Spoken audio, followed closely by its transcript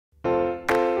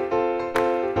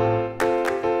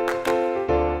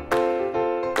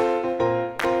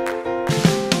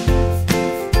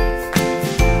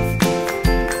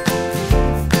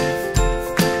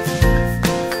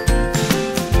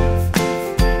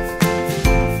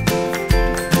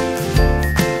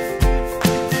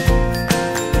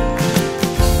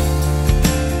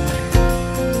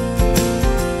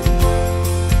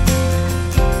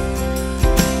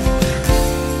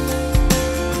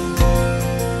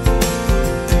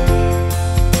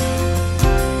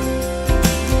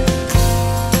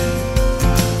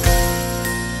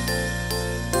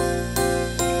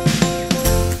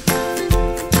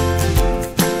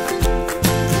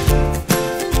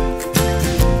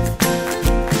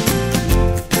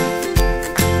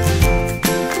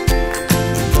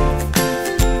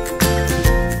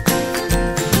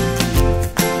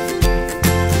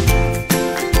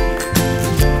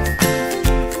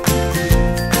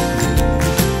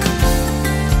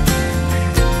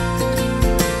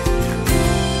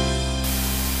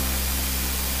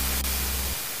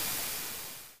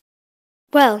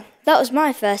Well, that was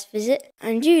my first visit,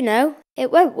 and you know,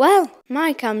 it went well.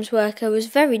 My CAMHS worker was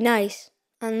very nice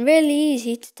and really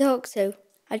easy to talk to.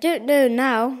 I don't know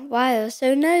now why I was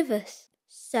so nervous.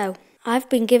 So, I've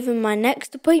been given my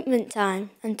next appointment time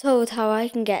and told how I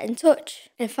can get in touch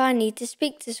if I need to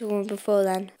speak to someone before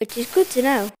then, which is good to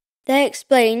know. They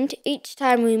explained each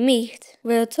time we meet,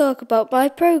 we'll talk about my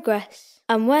progress,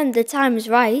 and when the time is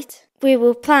right, we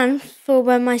will plan for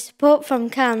when my support from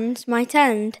CAMHS might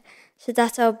end, so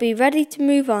that I'll be ready to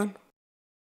move on.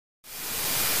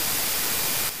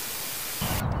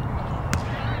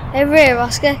 Hey rear,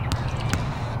 Oscar.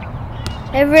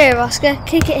 Hey rear, Oscar,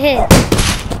 kick it here.